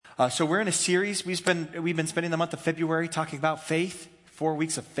So we're in a series. We've been spending the month of February talking about faith, 4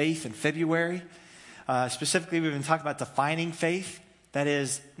 weeks of faith in February. Specifically, we've been talking about defining faith. That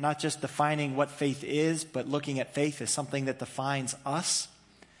is, not just defining what faith is, but looking at faith as something that defines us.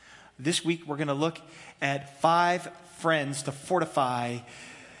 This week, we're going to look at 5 friends to fortify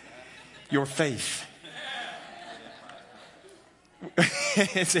your faith.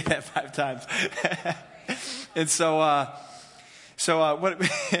 Say that 5 times. And what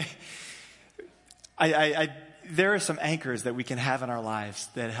there are some anchors that we can have in our lives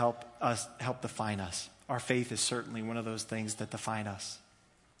that help define us. Our faith is certainly one of those things that define us.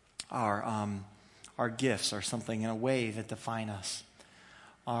 Our gifts are something in a way that define us.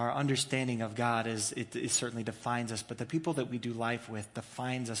 Our understanding of God it certainly defines us, but the people that we do life with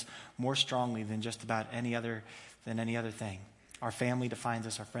defines us more strongly than just about any other thing. Our family defines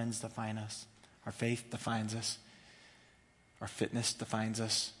us. Our friends define us. Our faith defines us. Our fitness defines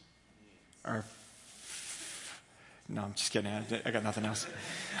us. No, I'm just kidding. I got nothing else.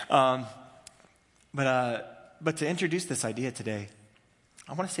 But to introduce this idea today,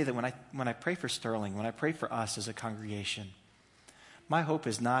 I want to say that when I pray for Sterling, when I pray for us as a congregation, my hope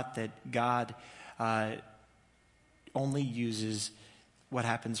is not that God only uses what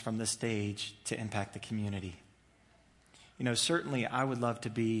happens from the stage to impact the community. You know, certainly I would love to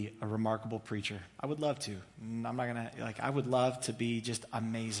be a remarkable preacher. I would love to. I'm not going to, I would love to be just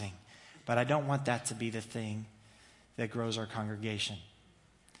amazing. But I don't want that to be the thing that grows our congregation.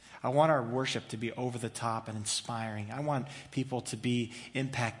 I want our worship to be over the top and inspiring. I want people to be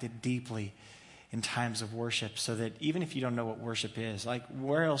impacted deeply in times of worship so that even if you don't know what worship is, like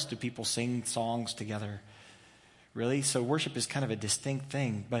where else do people sing songs together? Really? So worship is kind of a distinct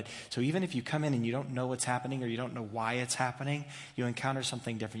thing. But so even if you come in and you don't know what's happening or you don't know why it's happening, you encounter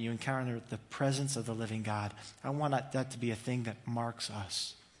something different. You encounter the presence of the living God. I want that to be a thing that marks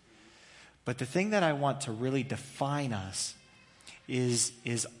us. But the thing that I want to really define us is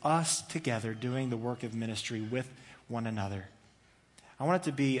us together doing the work of ministry with one another. I want it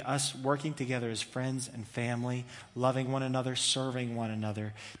to be us working together as friends and family, loving one another, serving one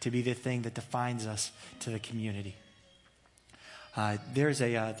another, to be the thing that defines us to the community. There's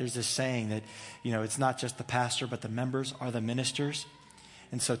this saying that, it's not just the pastor, but the members are the ministers.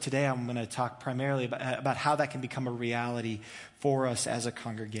 And so today I'm going to talk primarily about how that can become a reality for us as a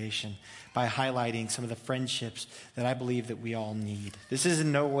congregation by highlighting some of the friendships that I believe that we all need. This is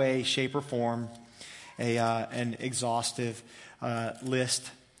in no way, shape, or form an exhaustive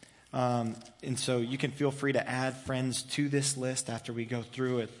list. And so you can feel free to add friends to this list after we go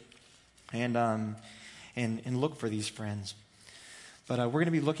through it and look for these friends. But we're going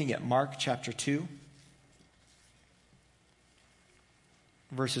to be looking at Mark chapter 2,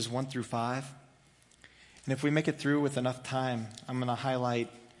 verses 1 through 5. And if we make it through with enough time, I'm going to highlight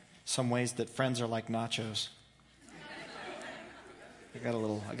some ways that friends are like nachos. I got a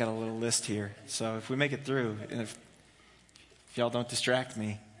little list here. So if we make it through, and if y'all don't distract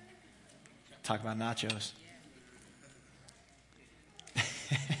me, talk about nachos.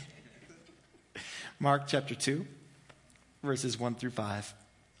 Mark chapter 2, verses 1 through 5.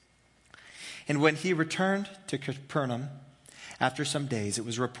 And when he returned to Capernaum, after some days, it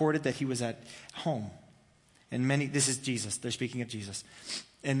was reported that he was at home. And this is Jesus, they're speaking of Jesus.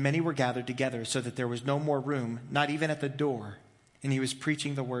 And many were gathered together so that there was no more room, not even at the door. And he was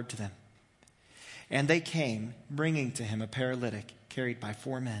preaching the word to them. And they came, bringing to him a paralytic carried by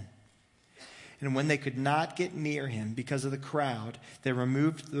 4 men. And when they could not get near him because of the crowd, they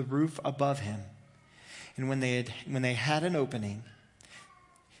removed the roof above him. And when they had an opening,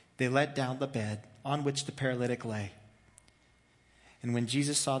 they let down the bed on which the paralytic lay. And when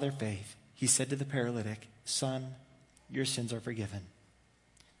Jesus saw their faith, he said to the paralytic, "Son, your sins are forgiven."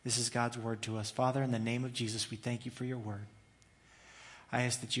 This is God's word to us. Father, in the name of Jesus, we thank you for your word. I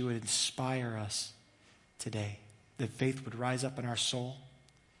ask that you would inspire us today, that faith would rise up in our soul,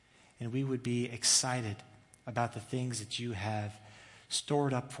 and we would be excited about the things that you have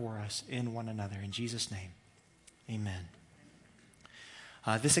stored up for us in one another. In Jesus' name, amen.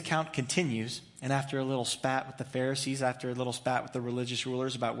 This account continues, and after a little spat with the Pharisees, after a little spat with the religious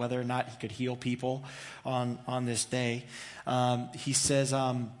rulers about whether or not he could heal people on this day, he says,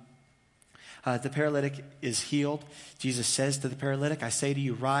 the paralytic is healed. Jesus says to the paralytic, "I say to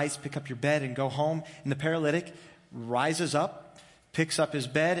you, rise, pick up your bed, and go home." And the paralytic rises up, picks up his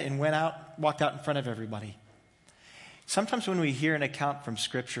bed, and walked out in front of everybody. Sometimes when we hear an account from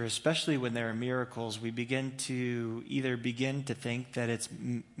Scripture, especially when there are miracles, we begin to think that it's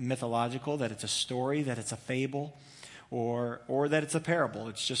mythological, that it's a story, that it's a fable, or that it's a parable.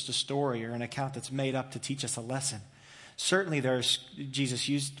 It's just a story or an account that's made up to teach us a lesson. Certainly Jesus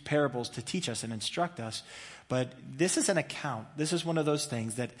used parables to teach us and instruct us, but this is an account. This is one of those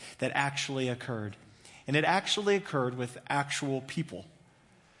things that actually occurred. And it actually occurred with actual people.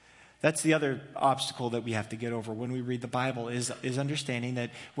 That's the other obstacle that we have to get over when we read the Bible is understanding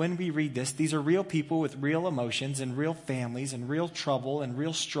that when we read this, these are real people with real emotions and real families and real trouble and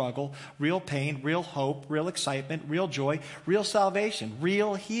real struggle, real pain, real hope, real excitement, real joy, real salvation,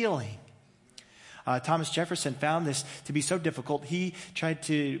 real healing. Thomas Jefferson found this to be so difficult, he tried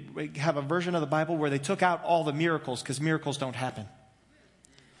to have a version of the Bible where they took out all the miracles because miracles don't happen.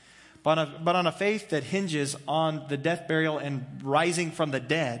 But on a faith that hinges on the death, burial, and rising from the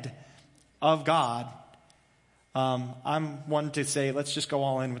dead of God, I'm one to say, let's just go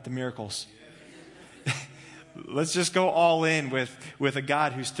all in with the miracles. Let's just go all in with a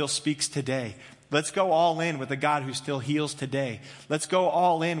God who still speaks today. Let's go all in with a God who still heals today. Let's go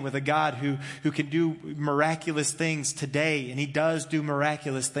all in with a God who can do miraculous things today. And he does do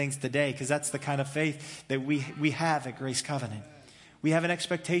miraculous things today because that's the kind of faith that we have at Grace Covenant. We have an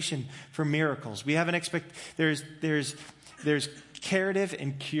expectation for miracles. We have an there's curative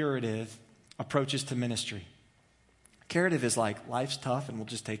and curative approaches to ministry. Curative is like, life's tough and we'll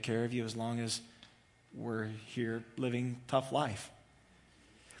just take care of you as long as we're here living tough life.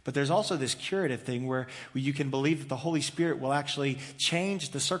 But there's also this curative thing where you can believe that the Holy Spirit will actually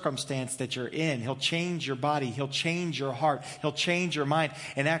change the circumstance that you're in. He'll change your body. He'll change your heart. He'll change your mind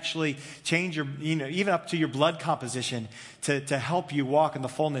and actually change your, even up to your blood composition to help you walk in the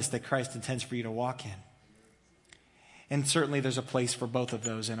fullness that Christ intends for you to walk in. And certainly there's a place for both of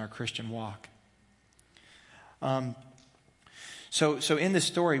those in our Christian walk. So in this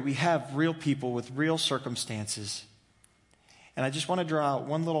story, we have real people with real circumstances. And I just want to draw out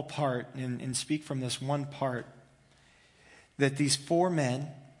one little part and speak from this one part, that these 4 men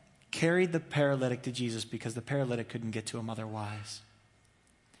carried the paralytic to Jesus because the paralytic couldn't get to him otherwise.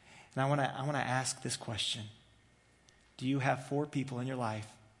 And I want to ask this question. Do you have 4 people in your life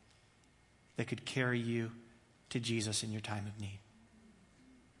that could carry you to Jesus in your time of need?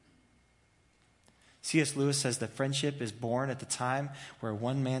 C.S. Lewis says that friendship is born at the time where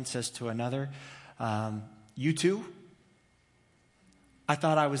one man says to another, you too? I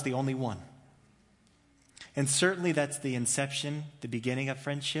thought I was the only one. And certainly that's the inception, the beginning of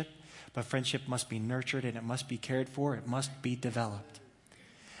friendship. But friendship must be nurtured and it must be cared for. It must be developed.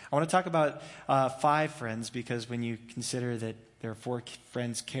 I want to talk about 5 friends because when you consider that there are 4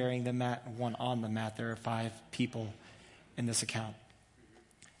 friends carrying the mat, 1 on the mat, there are 5 people in this account.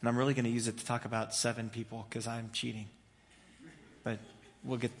 And I'm really going to use it to talk about 7 people because I'm cheating. But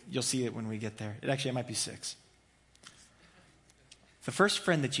you'll see it when we get there. It might be 6. The first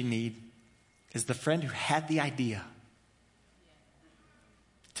friend that you need is the friend who had the idea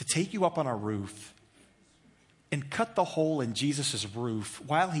to take you up on a roof and cut the hole in Jesus' roof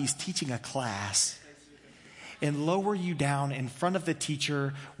while he's teaching a class and lower you down in front of the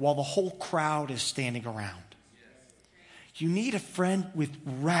teacher while the whole crowd is standing around. You need a friend with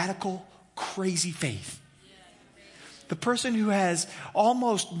radical, crazy faith. The person who has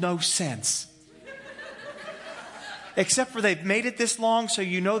almost no sense. Except for they've made it this long, so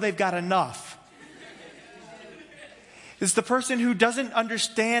you know they've got enough. It's the person who doesn't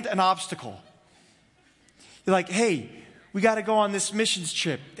understand an obstacle. You're like, hey, we got to go on this missions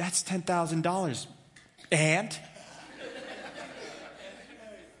trip. That's $10,000. And?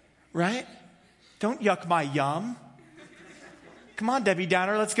 Right? Don't yuck my yum. Come on, Debbie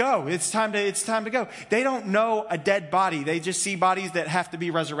Downer, let's go. It's time to go. They don't know a dead body. They just see bodies that have to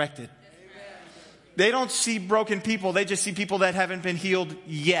be resurrected. They don't see broken people. They just see people that haven't been healed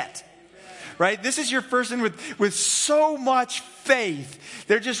yet. Right? This is your person with so much faith.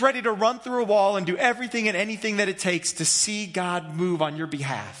 They're just ready to run through a wall and do everything and anything that it takes to see God move on your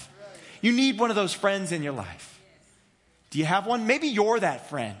behalf. You need one of those friends in your life. Do you have one? Maybe you're that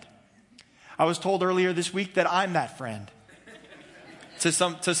friend. I was told earlier this week that I'm that friend to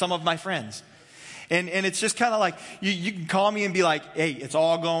some of my friends. And it's just kind of like, you can call me and be like, hey, it's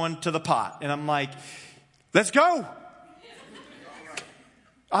all going to the pot. And I'm like, let's go.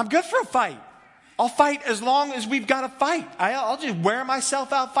 I'm good for a fight. I'll fight as long as we've got to fight. I'll just wear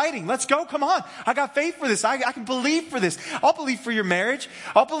myself out fighting. Let's go. Come on. I got faith for this. I can believe for this. I'll believe for your marriage.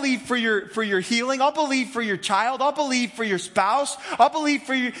 I'll believe for your healing. I'll believe for your child. I'll believe for your spouse. I'll believe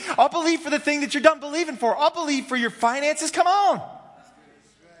for the thing that you're done believing for. I'll believe for your finances. Come on.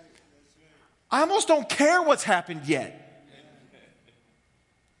 I almost don't care what's happened yet.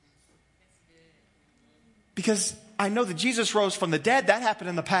 Because I know that Jesus rose from the dead. That happened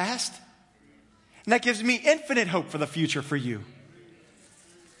in the past. And that gives me infinite hope for the future for you.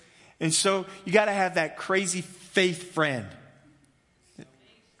 And so you got to have that crazy faith friend.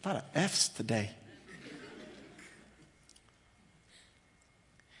 A lot of F's today.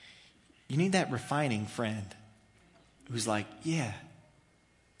 You need that refining friend who's like, yeah,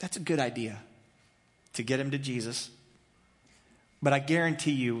 that's a good idea to get him to Jesus. But I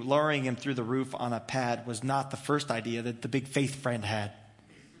guarantee you, lowering him through the roof on a pad was not the first idea that the big faith friend had.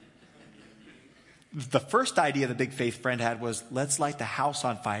 The first idea the big faith friend had was, let's light the house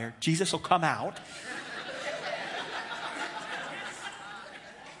on fire. Jesus will come out.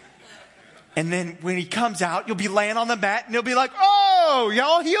 And then when he comes out, you'll be laying on the mat and he'll be like, oh,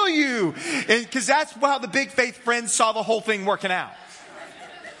 I'll heal you. Because that's how the big faith friends saw the whole thing working out.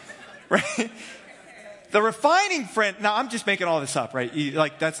 Right? The refining friend, now I'm just making all this up, right?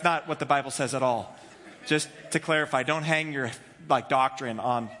 That's not what the Bible says at all. Just to clarify, don't hang your doctrine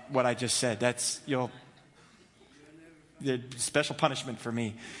on what I just said. That's, special punishment for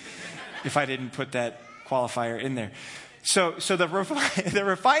me if I didn't put that qualifier in there. So the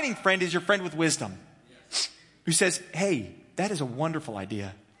refining friend is your friend with wisdom who says, hey, that is a wonderful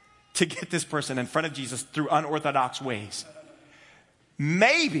idea to get this person in front of Jesus through unorthodox ways.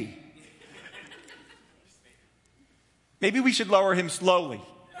 Maybe we should lower him slowly.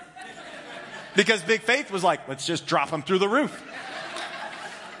 Because Big Faith was like, let's just drop him through the roof.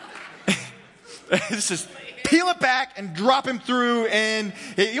 Let's just peel it back and drop him through, and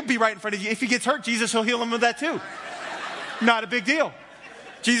he'll be right in front of you. If he gets hurt, Jesus will heal him with that too. Not a big deal.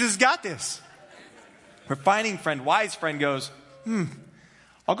 Jesus got this. Refining friend, wise friend goes,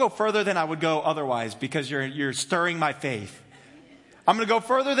 I'll go further than I would go otherwise because you're stirring my faith. I'm going to go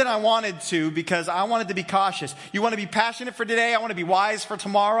further than I wanted to because I wanted to be cautious. You want to be passionate for today? I want to be wise for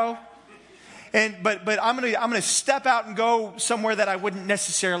tomorrow. But I'm going to step out and go somewhere that I wouldn't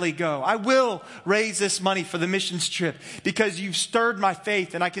necessarily go. I will raise this money for the missions trip because you've stirred my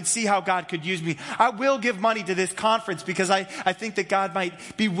faith and I can see how God could use me. I will give money to this conference because I think that God might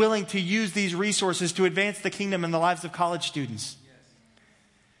be willing to use these resources to advance the kingdom in the lives of college students.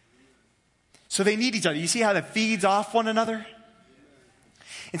 So they need each other. You see how that feeds off one another?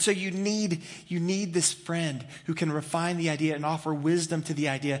 And so you need this friend who can refine the idea and offer wisdom to the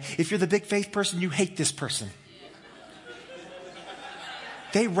idea. If you're the big faith person, you hate this person.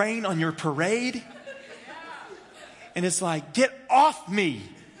 They rain on your parade. And it's like, get off me.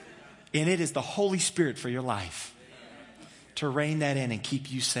 And it is the Holy Spirit for your life to rein that in and keep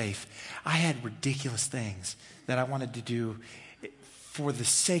you safe. I had ridiculous things that I wanted to do for the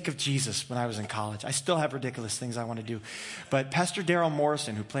sake of Jesus when I was in college. I still have ridiculous things I want to do. But Pastor Daryl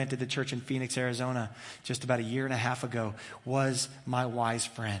Morrison, who planted the church in Phoenix, Arizona, just about a year and a half ago, was my wise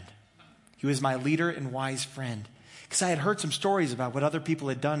friend. He was my leader and wise friend. Because I had heard some stories about what other people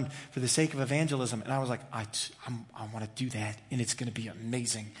had done for the sake of evangelism. And I was like, I want to do that. And it's going to be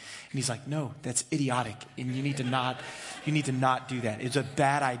amazing. And he's like, no, that's idiotic. And you need to not do that. It's a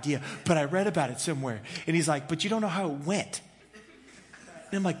bad idea. But I read about it somewhere. And he's like, but you don't know how it went.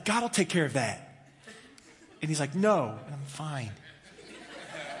 And I'm like, God will take care of that. And he's like, no. And I'm fine.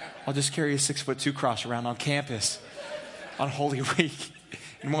 I'll just carry a 6'2" cross around on campus on Holy Week.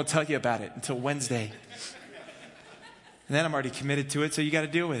 And won't tell you about it until Wednesday. And then I'm already committed to it, so you got to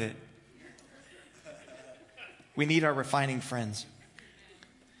deal with it. We need our refining friends.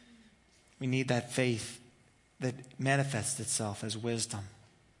 We need that faith that manifests itself as wisdom.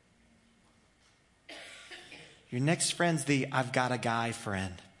 Your next friend's the I've got a guy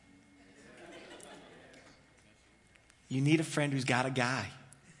friend. You need a friend who's got a guy.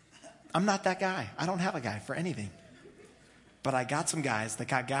 I'm not that guy. I don't have a guy for anything. But I got some guys that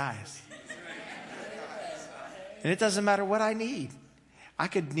got guys. And it doesn't matter what I need. I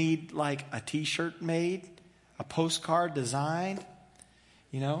could need like a t-shirt made, a postcard designed.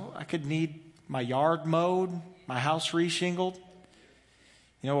 I could need my yard mowed, my house reshingled,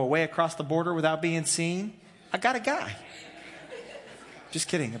 away across the border without being seen. I got a guy. Just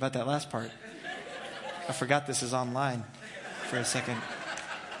kidding about that last part. I forgot this is online for a second.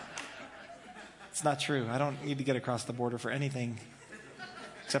 It's not true. I don't need to get across the border for anything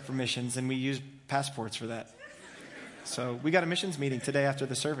except for missions, and we use passports for that. So we got a missions meeting today after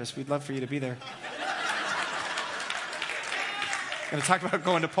the service. We'd love for you to be there. I'm going to talk about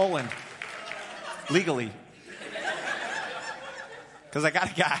going to Poland legally. Because I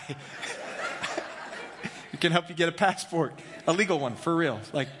got a guy who can help you get a passport, a legal one, for real.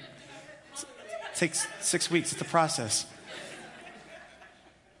 It takes 6 weeks. It's a process.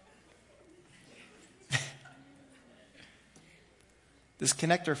 This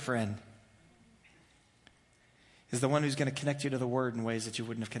connector friend is the one who's going to connect you to the Word in ways that you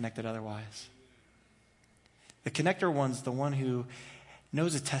wouldn't have connected otherwise. The connector one's the one who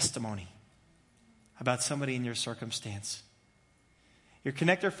knows a testimony about somebody in your circumstance. Your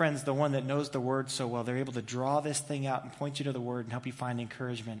connector friend's the one that knows the word so well. They're able to draw this thing out and point you to the word and help you find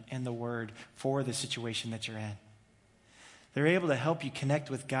encouragement in the word for the situation that you're in. They're able to help you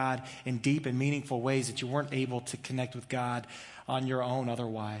connect with God in deep and meaningful ways that you weren't able to connect with God on your own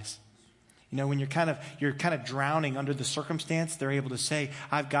otherwise. You know, when you're kind of drowning under the circumstance, they're able to say,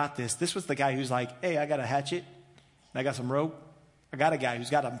 I've got this. This was the guy who's like, hey, I got a hatchet, and I got some rope. I got a guy who's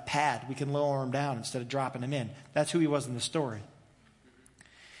got a pad. We can lower him down instead of dropping him in. That's who he was in the story.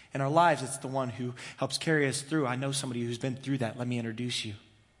 In our lives, it's the one who helps carry us through. I know somebody who's been through that. Let me introduce you.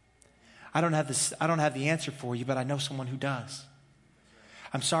 I don't have the answer for you, but I know someone who does.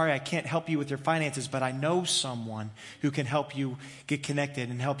 I'm sorry I can't help you with your finances, but I know someone who can help you get connected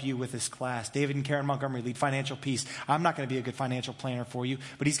and help you with this class. David and Karen Montgomery lead Financial Peace. I'm not going to be a good financial planner for you,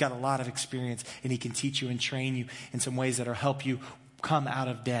 but he's got a lot of experience, and he can teach you and train you in some ways that will help you come out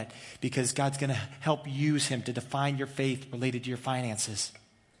of debt, because God's going to help use him to define your faith related to your finances.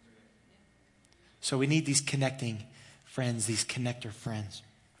 So we need these connecting friends, these connector friends.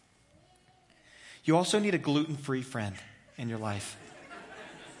 You also need a gluten-free friend in your life.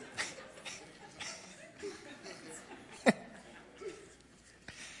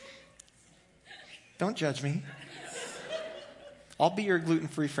 Don't judge me. I'll be your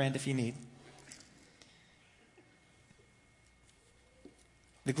gluten-free friend if you need.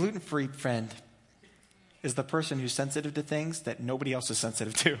 The gluten-free friend is the person who's sensitive to things that nobody else is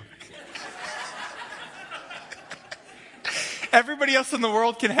sensitive to. Everybody else in the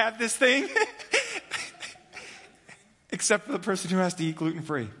world can have this thing except for the person who has to eat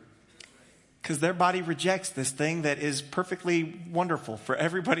gluten-free. Because their body rejects this thing that is perfectly wonderful for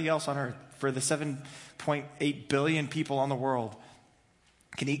everybody else on earth. For the 7.8 billion people on the world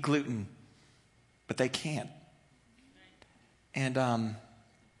can eat gluten, but they can't. And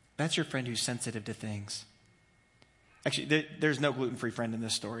that's your friend who's sensitive to things. Actually, there's no gluten-free friend in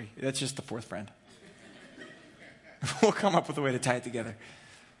this story. That's just the fourth friend. We'll come up with a way to tie it together.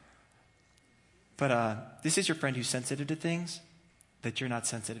 But this is your friend who's sensitive to things that you're not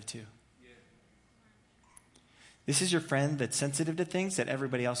sensitive to. This is your friend that's sensitive to things that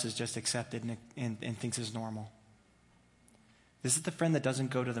everybody else has just accepted and thinks is normal. This is the friend that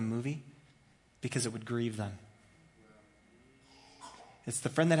doesn't go to the movie because it would grieve them. It's the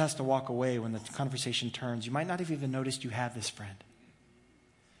friend that has to walk away when the conversation turns. You might not have even noticed you have this friend,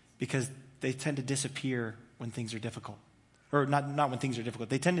 because they tend to disappear when things are difficult. Or not when things are difficult.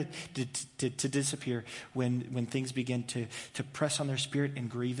 They tend to disappear when things begin to press on their spirit and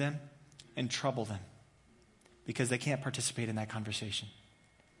grieve them and trouble them, because they can't participate in that conversation.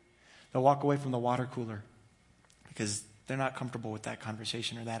 They'll walk away from the water cooler because they're not comfortable with that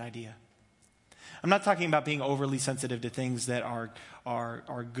conversation or that idea. I'm not talking about being overly sensitive to things that are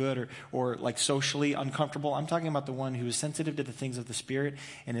good or like socially uncomfortable. I'm talking about the one who is sensitive to the things of the Spirit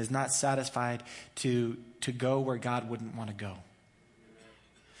and is not satisfied to go where God wouldn't want to go.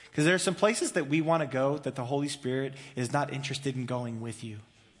 Because there are some places that we want to go that the Holy Spirit is not interested in going with you.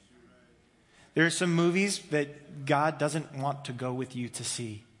 There are some movies that God doesn't want to go with you to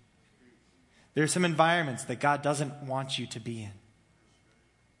see. There are some environments that God doesn't want you to be in.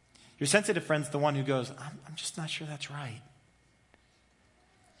 Your sensitive friend's the one who goes, I'm just not sure that's right.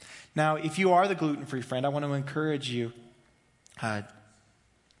 Now, if you are the gluten-free friend, I want to encourage you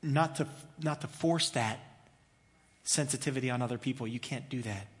not to force that sensitivity on other people. You can't do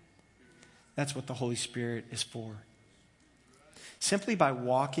that. That's what the Holy Spirit is for. Simply by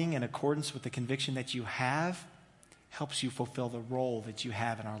walking in accordance with the conviction that you have helps you fulfill the role that you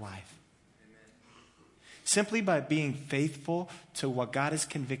have in our life. Simply by being faithful to what God is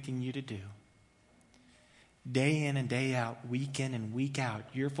convicting you to do, day in and day out, week in and week out,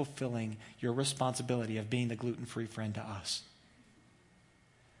 you're fulfilling your responsibility of being the gluten-free friend to us.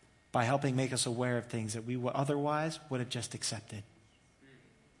 By helping make us aware of things that we otherwise would have just accepted.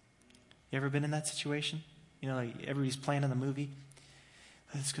 You ever been in that situation? You know, like everybody's planning the movie.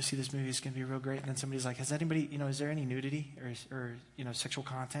 Let's go see this movie. It's going to be real great. And then somebody's like, has anybody, is there any nudity or sexual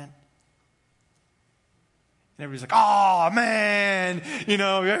content? And everybody's like, oh, man,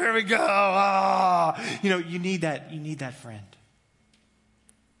 here we go. Oh. You need that friend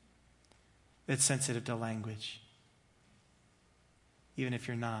that's sensitive to language, even if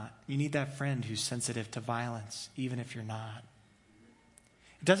you're not. You need that friend who's sensitive to violence, even if you're not.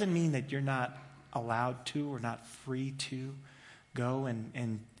 It doesn't mean that you're not allowed to or not free to go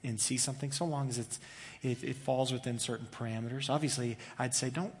and see something, so long as it falls within certain parameters. Obviously, I'd say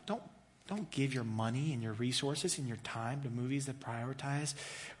don't give your money and your resources and your time to movies that prioritize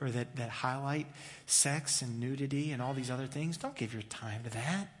or that highlight sex and nudity and all these other things. Don't give your time to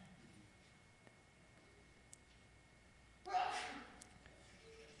that.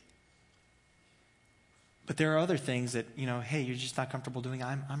 But there are other things that, hey, you're just not comfortable doing.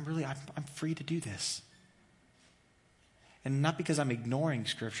 I'm free to do this. And not because I'm ignoring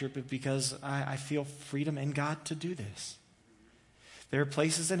Scripture, but because I feel freedom in God to do this. There are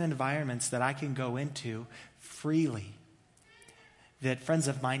places and environments that I can go into freely that friends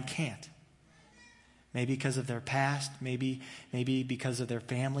of mine can't. Maybe because of their past, maybe because of their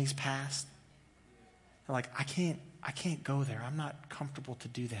family's past. They're like, I can't go there. I'm not comfortable to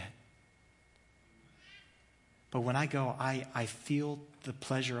do that. But when I go, I feel the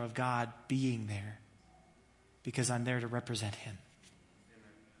pleasure of God being there because I'm there to represent Him.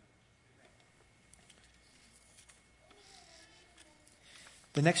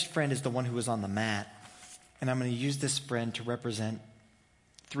 The next friend is the one who was on the mat. And I'm going to use this friend to represent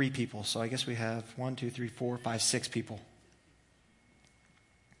 3 people. So I guess we have 1, 2, 3, 4, 5, 6 people.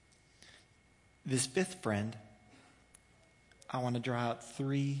 This 5th friend, I want to draw out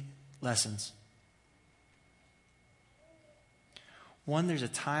 3 lessons. 1, there's a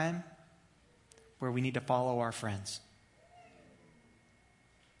time where we need to follow our friends.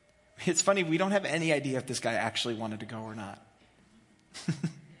 It's funny, we don't have any idea if this guy actually wanted to go or not.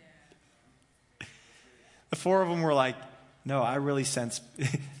 The 4 of them were like, no, I really sense,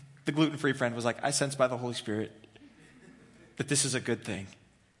 the gluten-free friend was like, I sense by the Holy Spirit that this is a good thing.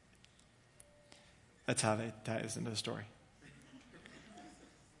 That's how that ties into the story.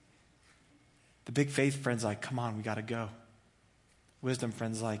 The big faith friend's like, come on, we got to go. Wisdom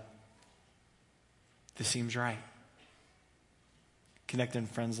friend's like, this seems right. Connecting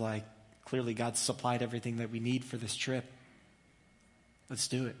friend's like, clearly God supplied everything that we need for this trip. Let's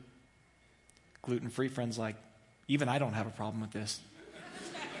do it. Gluten-free friend's like, even I don't have a problem with this.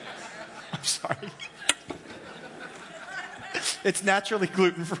 I'm sorry. It's naturally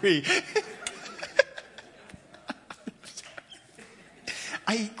gluten-free.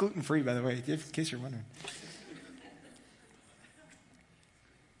 I eat gluten-free, by the way, in case you're wondering.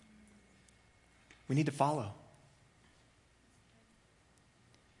 We need to follow.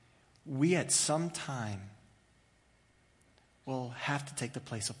 We at some time will have to take the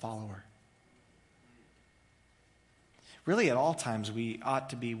place of follower. Really, at all times, we ought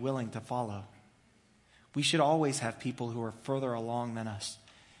to be willing to follow. We should always have people who are further along than us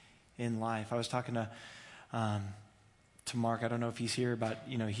in life. I was talking to Mark. I don't know if he's here, about,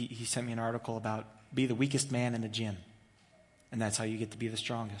 he sent me an article about be the weakest man in the gym. And that's how you get to be the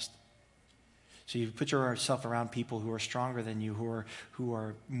strongest. So you put yourself around people who are stronger than you, who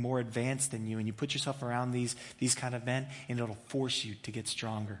are more advanced than you, and you put yourself around these kind of men, and it'll force you to get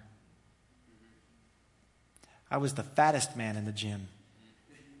stronger. I was the fattest man in the gym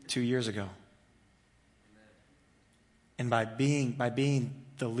 2 years ago. And by being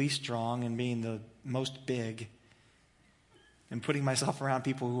the least strong and being the most big and putting myself around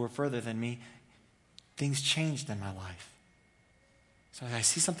people who were further than me, things changed in my life. So I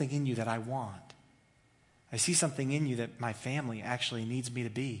see something in you that I want. I see something in you that my family actually needs me to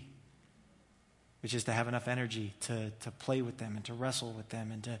be, which is to have enough energy to play with them and to wrestle with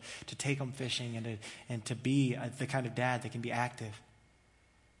them and to take them fishing and to be the kind of dad that can be active.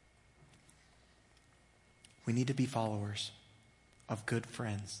 We need to be followers of good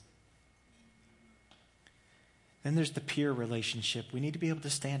friends. Then there's the peer relationship. We need to be able to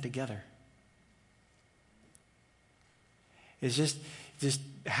stand together. It's just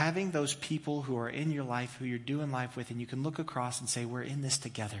having those people who are in your life, who you're doing life with, and you can look across and say, we're in this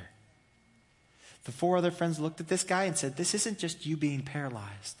together. The 4 other friends looked at this guy and said, this isn't just you being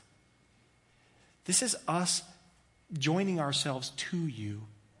paralyzed. This is us joining ourselves to you.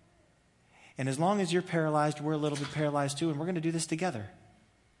 And as long as you're paralyzed, we're a little bit paralyzed too, and we're going to do this together.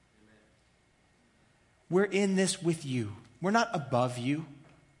 We're in this with you. We're not above you.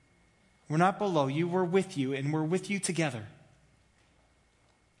 We're not below you. We're with you, and we're with you together.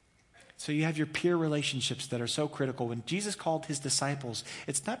 So you have your peer relationships that are so critical. When Jesus called his disciples,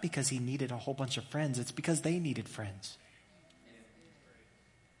 it's not because he needed a whole bunch of friends. It's because they needed friends.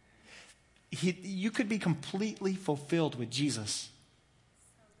 You could be completely fulfilled with Jesus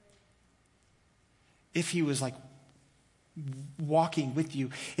if he was like walking with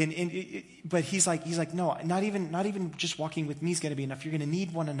you. But he's like, no, not even just walking with me is going to be enough. You're going to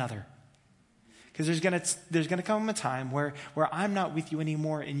need one another. Because there's gonna come a time where I'm not with you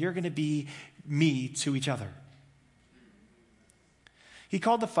anymore, and you're going to be me to each other.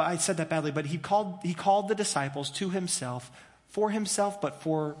 I said that badly, but he called the disciples to himself, but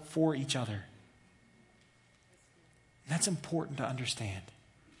for each other. And that's important to understand.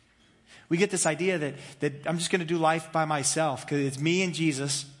 We get this idea that I'm just going to do life by myself because it's me and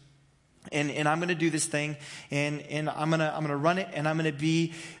Jesus. And I'm going to do this thing, and I'm going to run it, and I'm going to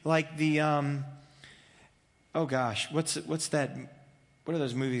be like Oh gosh, what's that? What are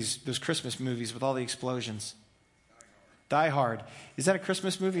those movies, those Christmas movies with all the explosions? Die Hard. Is that a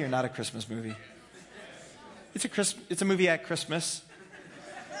Christmas movie or not a Christmas movie? It's a movie at Christmas.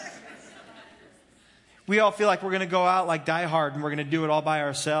 We all feel like we're going to go out like Die Hard and we're going to do it all by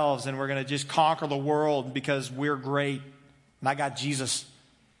ourselves and we're going to just conquer the world because we're great and I got Jesus.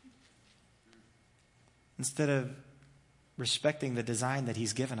 Instead of respecting the design that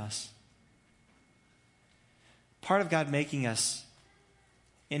he's given us. Part of God making us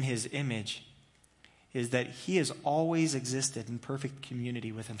in his image is that he has always existed in perfect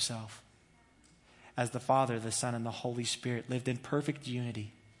community with himself. As the Father, the Son, and the Holy Spirit lived in perfect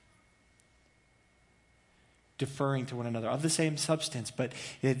unity. Deferring to one another, of the same substance, but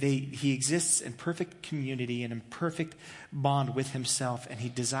he exists in perfect community and in perfect bond with himself, and he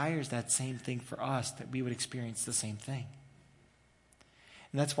desires that same thing for us, that we would experience the same thing.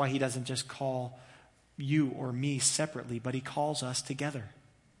 And that's why he doesn't just call you or me separately, but he calls us together.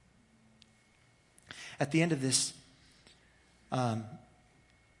 At the end of this, account,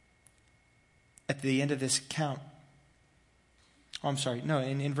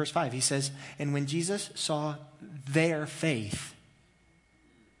 in verse 5, he says, and when Jesus saw their faith,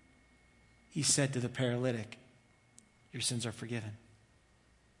 he said to the paralytic, your sins are forgiven.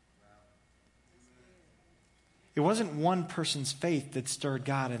 It wasn't one person's faith that stirred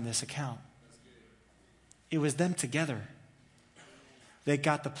God in this account. It was them together. They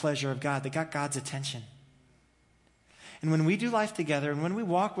got the pleasure of God. They got God's attention. And when we do life together, and when we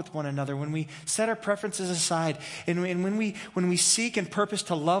walk with one another, when we set our preferences aside, and when we seek and purpose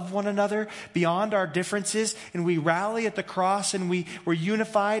to love one another beyond our differences, and we rally at the cross, and we're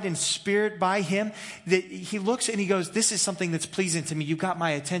unified in spirit by him, that he looks and he goes, this is something that's pleasing to me. You got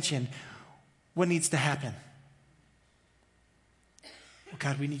my attention. What needs to happen? Well,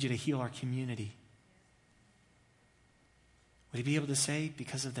 God, we need you to heal our community. Would he be able to say,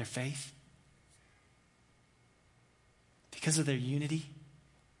 because of their faith? Because of their unity,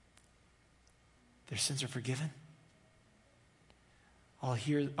 their sins are forgiven. I'll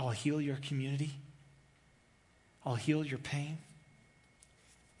heal your community. I'll heal your pain.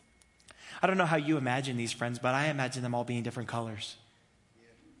 I don't know how you imagine these friends, but I imagine them all being different colors.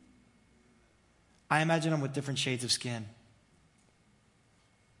 I imagine them with different shades of skin.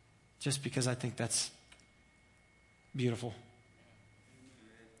 Just because I think that's beautiful.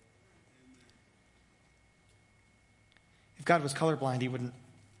 If God was colorblind, he wouldn't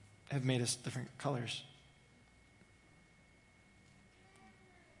have made us different colors.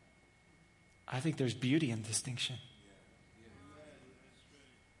 I think there's beauty in distinction.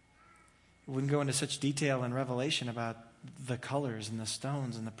 We wouldn't go into such detail in Revelation about the colors and the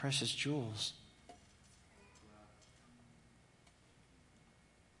stones and the precious jewels.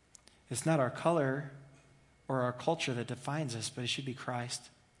 It's not our color or our culture that defines us, but it should be Christ.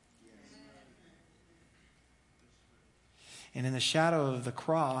 And in the shadow of the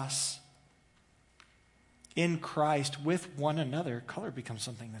cross, in Christ, with one another, color becomes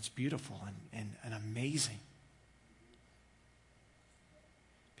something that's beautiful and amazing.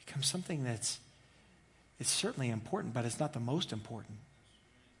 It becomes something it's certainly important, but it's not the most important.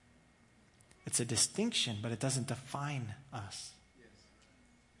 It's a distinction, but it doesn't define us.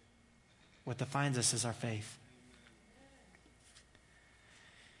 What defines us is our faith.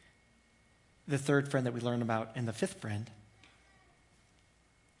 The third friend that we learn about, and the fifth friend,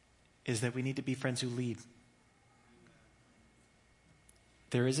 is that we need to be friends who lead.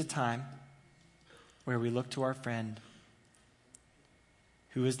 There is a time where we look to our friend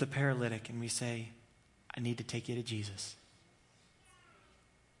who is the paralytic and we say, I need to take you to Jesus.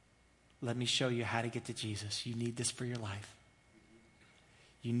 Let me show you how to get to Jesus. You need this for your life.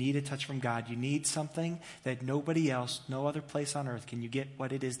 You need a touch from God. You need something that nobody else, no other place on earth can you get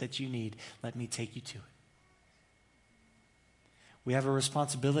what it is that you need. Let me take you to it. We have a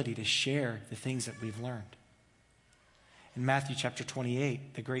responsibility to share the things that we've learned. In Matthew chapter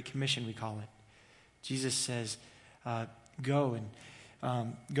 28, the Great Commission we call it, Jesus says, go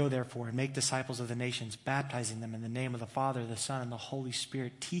therefore and make disciples of the nations, baptizing them in the name of the Father, the Son, and the Holy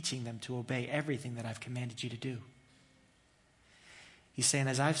Spirit, teaching them to obey everything that I've commanded you to do. He's saying,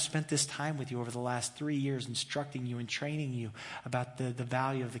 as I've spent this time with you over the last 3 years instructing you and training you about the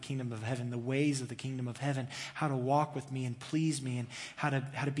value of the kingdom of heaven, the ways of the kingdom of heaven, how to walk with me and please me and how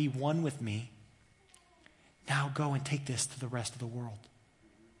to be one with me, now go and take this to the rest of the world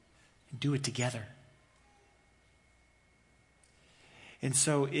and do it together. And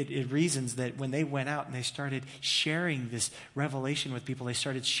so it reasons that when they went out and they started sharing this revelation with people, they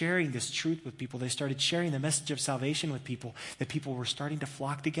started sharing this truth with people, they started sharing the message of salvation with people, that people were starting to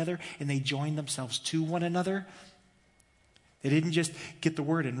flock together and they joined themselves to one another. They didn't just get the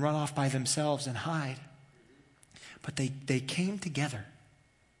word and run off by themselves and hide, but they came together.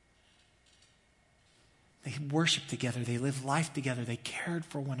 They worshiped together. They lived life together. They cared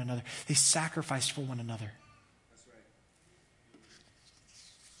for one another. They sacrificed for one another.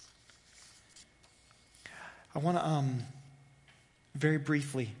 I want to very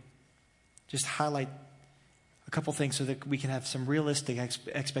briefly just highlight a couple things so that we can have some realistic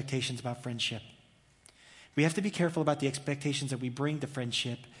expectations about friendship. We have to be careful about the expectations that we bring to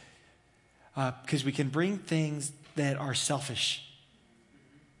friendship because we can bring things that are selfish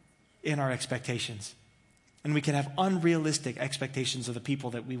in our expectations. And we can have unrealistic expectations of the people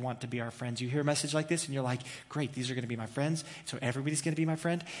that we want to be our friends. You hear a message like this and you're like, great, these are going to be my friends. So everybody's going to be my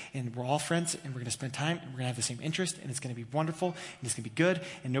friend and we're all friends and we're going to spend time and we're going to have the same interest and it's going to be wonderful and it's going to be good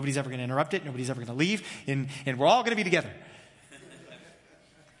and nobody's ever going to interrupt it. Nobody's ever going to leave and we're all going to be together.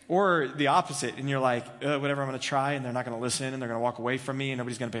 Or the opposite, and you're like, whatever, I'm going to try, and they're not going to listen, and they're going to walk away from me, and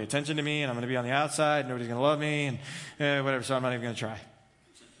nobody's going to pay attention to me, and I'm going to be on the outside, and nobody's going to love me, and whatever, so I'm not even going to try.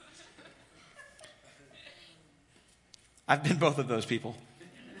 I've been both of those people.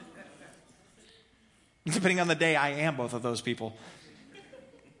 Depending on the day, I am both of those people.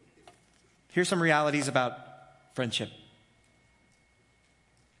 Here's some realities about friendship.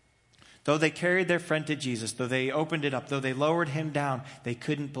 Though they carried their friend to Jesus, though they opened it up, though they lowered him down, they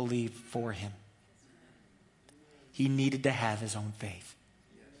couldn't believe for him. He needed to have his own faith.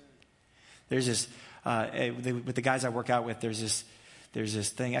 There's this, with the guys I work out with, there's this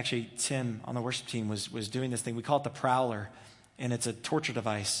thing. Actually, Tim on the worship team was doing this thing. We call it the Prowler, and it's a torture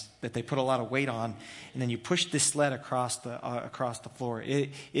device that they put a lot of weight on, and then you push this sled across the floor.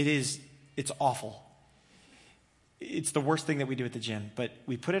 It's awful. It's the worst thing that we do at the gym, but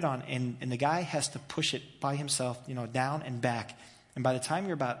we put it on, and the guy has to push it by himself, down and back. And by the time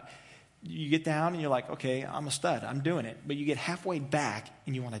you get down and you're like, okay, I'm a stud, I'm doing it. But you get halfway back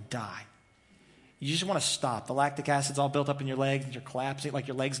and you want to die. You just want to stop. The lactic acid's all built up in your legs and you're collapsing, like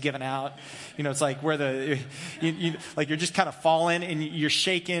your legs giving out. It's like where like you're just kind of falling and you're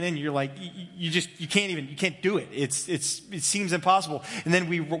shaking and you're like, you can't do it. It seems impossible. And then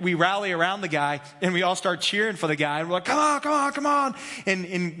we rally around the guy and we all start cheering for the guy. And we're like, come on.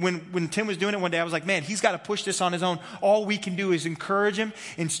 And when Tim was doing it one day, I was like, man, he's got to push this on his own. All we can do is encourage him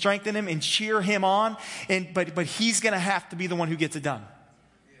and strengthen him and cheer him on. But he's going to have to be the one who gets it done.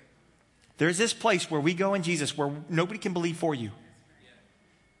 There's this place where we go in Jesus where nobody can believe for you.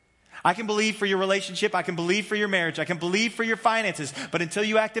 I can believe for your relationship. I can believe for your marriage. I can believe for your finances. But until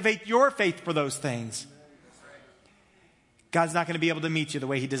you activate your faith for those things, God's not going to be able to meet you the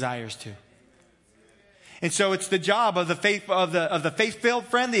way he desires to. And so it's the job of the faith-filled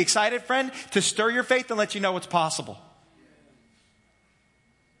friend, the excited friend, to stir your faith and let you know what's possible.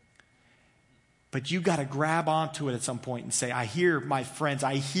 But you got to grab onto it at some point and say, I hear my friends.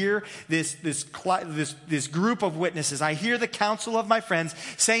 I hear this group of witnesses. I hear the counsel of my friends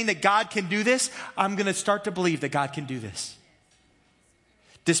saying that God can do this. I'm going to start to believe that God can do this.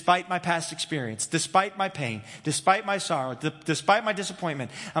 Despite my past experience, despite my pain, despite my sorrow, despite my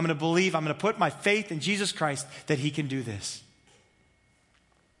disappointment, I'm going to believe, I'm going to put my faith in Jesus Christ that he can do this.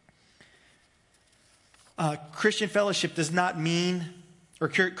 Christian fellowship does not mean, or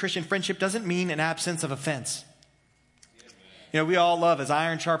Christian friendship doesn't mean an absence of offense. We all love as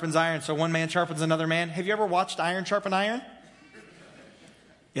iron sharpens iron, so one man sharpens another man. Have you ever watched iron sharpen iron?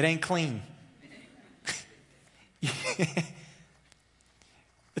 It ain't clean.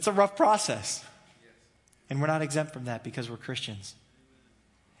 It's a rough process. And we're not exempt from that because we're Christians.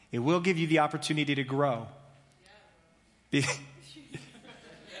 It will give you the opportunity to grow.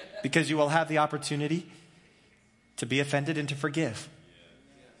 Because you will have the opportunity to be offended and to forgive.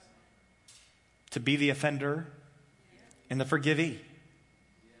 To be the offender and the forgivee.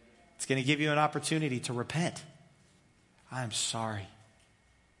 It's going to give you an opportunity to repent. I'm sorry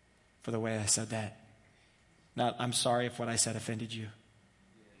for the way I said that. Not, I'm sorry if what I said offended you.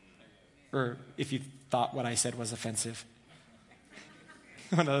 Or if you thought what I said was offensive.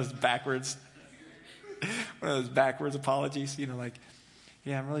 One of those backwards apologies.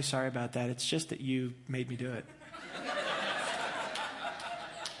 Yeah, I'm really sorry about that. It's just that you made me do it.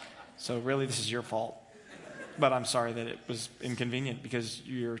 So really, this is your fault. But I'm sorry that it was inconvenient because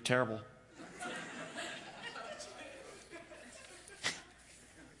you're terrible.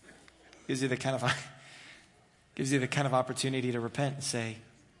 Gives you the kind of opportunity to repent and say,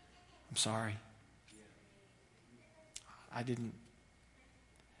 I'm sorry. I didn't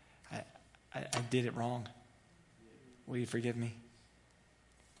I did it wrong. Will you forgive me?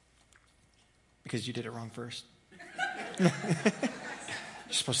 Because you did it wrong first. You're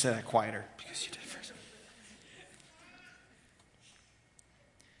supposed to say that quieter. Because you did it first.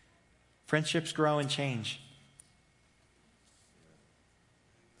 Friendships grow and change.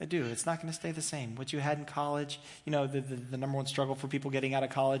 They do. It's not going to stay the same. What you had in college, the number one struggle for people getting out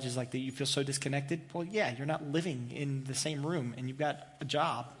of college is like that you feel so disconnected. Well, yeah, you're not living in the same room and you've got a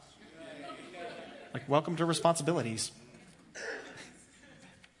job. Like, welcome to responsibilities.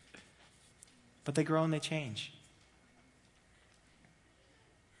 But they grow and they change.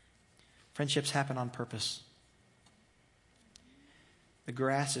 Friendships happen on purpose. The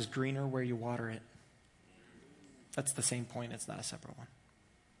grass is greener where you water it. That's the same point. It's not a separate one.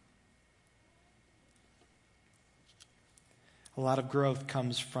 A lot of growth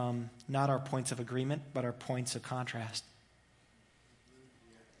comes from not our points of agreement, but our points of contrast.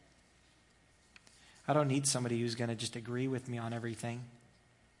 I don't need somebody who's going to just agree with me on everything.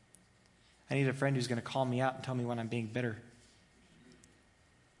 I need a friend who's going to call me out and tell me when I'm being bitter.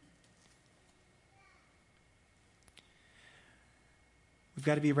 We've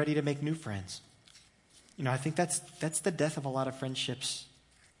got to be ready to make new friends. I think that's the death of a lot of friendships.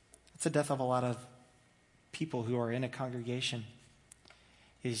 It's the death of a lot of people who are in a congregation,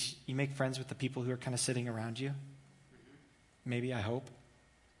 is you make friends with the people who are kind of sitting around you. Maybe, I hope.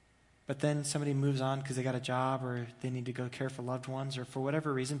 But then somebody moves on because they got a job or they need to go care for loved ones or for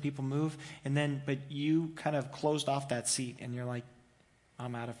whatever reason, people move. But you kind of closed off that seat and you're like,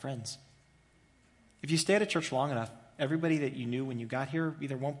 I'm out of friends. If you stay at a church long enough, everybody that you knew when you got here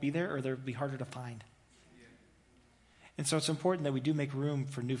either won't be there or they'll be harder to find. And so it's important that we do make room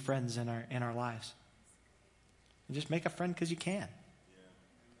for new friends in our lives. And just make a friend because you can.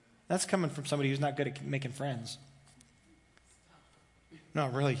 That's coming from somebody who's not good at making friends. No,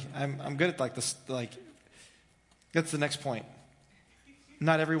 really, I'm good at this. That's the next point.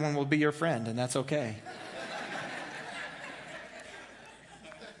 Not everyone will be your friend, and that's okay.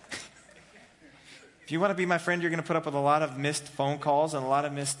 If you want to be my friend, you're going to put up with a lot of missed phone calls and a lot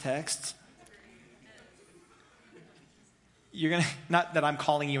of missed texts. You're going to, not that I'm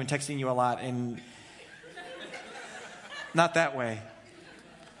calling you and texting you a lot, and not that way.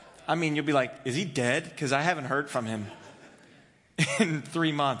 I mean, you'll be like, is he dead? Because I haven't heard from him in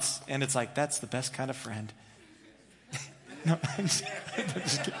 3 months. And it's like, that's the best kind of friend. No, I'm just kidding.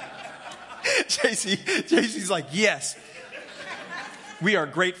 JC's like, yes. We are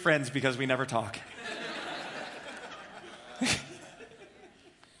great friends because we never talk.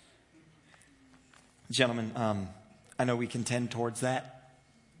 Gentlemen, I know we can tend towards that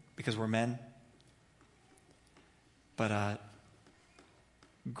because we're men. But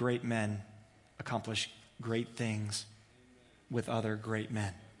great men accomplish great things with other great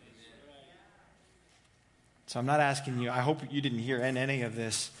men. So I'm not asking you, I hope you didn't hear in any of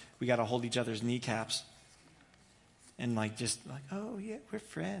this, we got to hold each other's kneecaps. And oh yeah, we're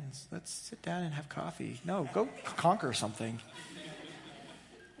friends. Let's sit down and have coffee. No, go conquer something.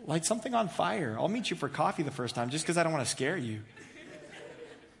 Light something on fire. I'll meet you for coffee the first time just because I don't want to scare you.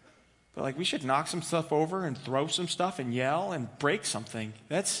 But we should knock some stuff over and throw some stuff and yell and break something.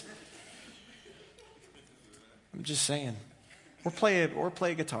 I'm just saying. Or play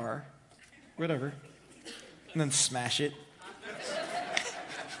a guitar. Whatever. And then smash it.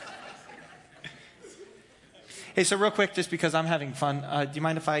 Hey, so real quick, just because I'm having fun, do you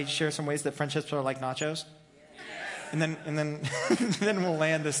mind if I share some ways that friendships are like nachos? And then then we'll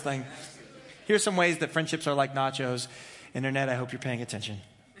land this thing. Here's some ways that friendships are like nachos. Internet, I hope you're paying attention.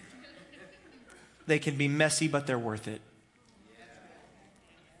 They can be messy, but they're worth it.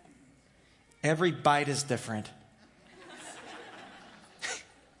 Every bite is different.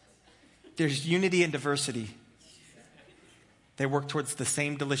 There's unity and diversity. They work towards the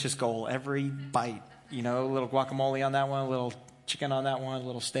same delicious goal. Every bite, a little guacamole on that one, a little chicken on that one, a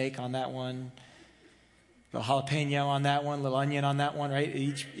little steak on that one, a little jalapeno on that one, a little onion on that one,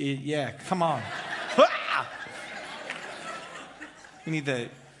 right? Yeah, come on. We need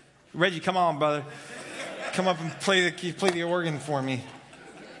Reggie, come on, brother. Come up and play the organ for me.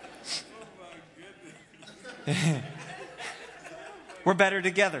 We're better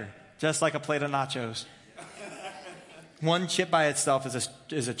together, just like a plate of nachos. One chip by itself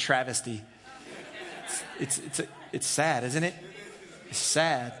is a travesty. It's sad, isn't it? It's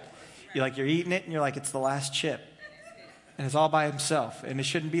sad. You're eating it and you're like, it's the last chip. And it's all by himself. And it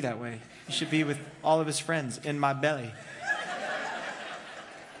shouldn't be that way. He should be with all of his friends in my belly.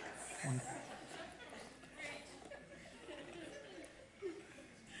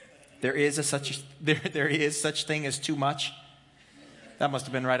 There is such thing as too much. That must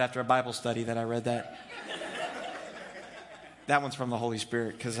have been right after a Bible study that I read that. That one's from the Holy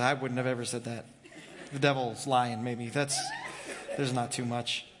Spirit, because I wouldn't have ever said that. The devil's lying, maybe. There's not too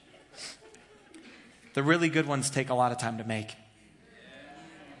much. The really good ones take a lot of time to make.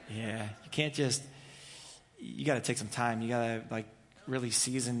 Yeah, you can't just, you got to take some time. You got to really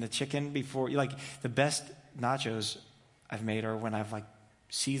season the chicken before, the best nachos I've made are when I've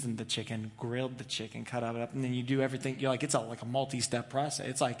seasoned the chicken, grilled the chicken, cut it up, and then you do everything. You're it's a multi-step process.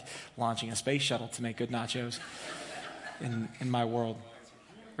 It's like launching a space shuttle to make good nachos in my world,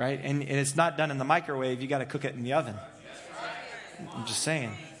 right? And it's not done in the microwave. You got to cook it in the oven. I'm just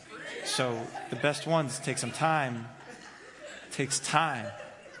saying. So the best ones take some time. It takes time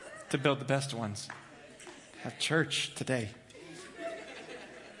to build the best ones. Have church today.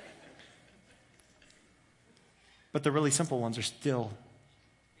 But the really simple ones are still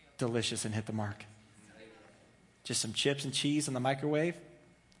delicious and hit the mark. Just some chips and cheese in the microwave.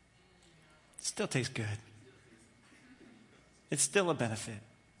 It still tastes good. It's still a benefit.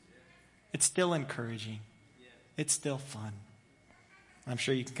 It's still encouraging. It's still fun. I'm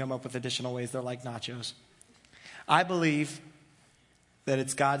sure you can come up with additional ways they're like nachos. I believe that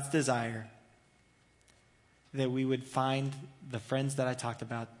it's God's desire that we would find the friends that I talked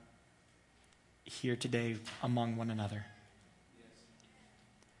about here today among one another.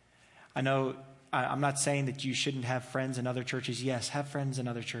 I know I'm not saying that you shouldn't have friends in other churches. Yes, have friends in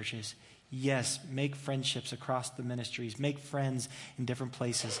other churches. Yes, make friendships across the ministries. Make friends in different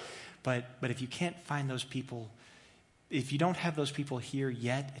places. But if you can't find those people, if you don't have those people here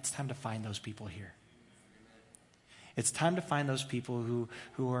yet, it's time to find those people here. It's time to find those people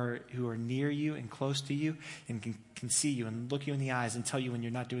who are near you and close to you and can see you and look you in the eyes and tell you when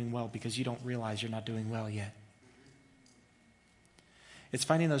you're not doing well because you don't realize you're not doing well yet. It's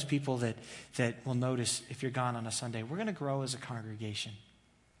finding those people that will notice if you're gone on a Sunday. We're going to grow as a congregation.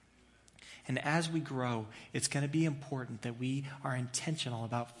 And as we grow, it's going to be important that we are intentional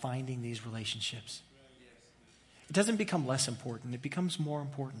about finding these relationships. It doesn't become less important. It becomes more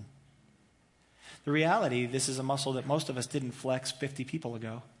important. The reality, this is a muscle that most of us didn't flex 50 people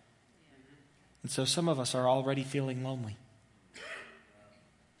ago. And so some of us are already feeling lonely.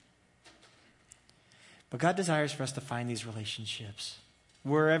 But God desires for us to find these relationships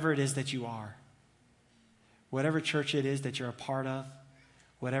wherever it is that you are. Whatever church it is that you're a part of.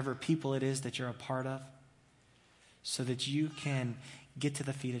 Whatever people it is that you're a part of. So that you can get to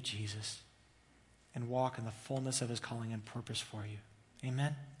the feet of Jesus and walk in the fullness of his calling and purpose for you.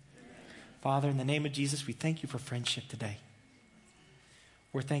 Amen? Father, in the name of Jesus, we thank you for friendship today.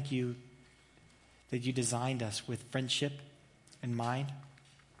 We thank you that you designed us with friendship in mind.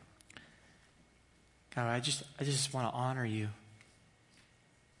 God, I just want to honor you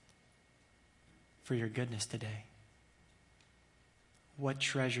for your goodness today. What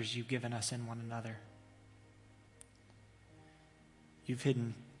treasures you've given us in one another. You've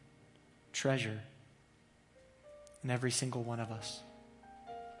hidden treasure in every single one of us.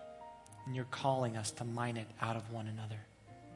 And you're calling us to mine it out of one another.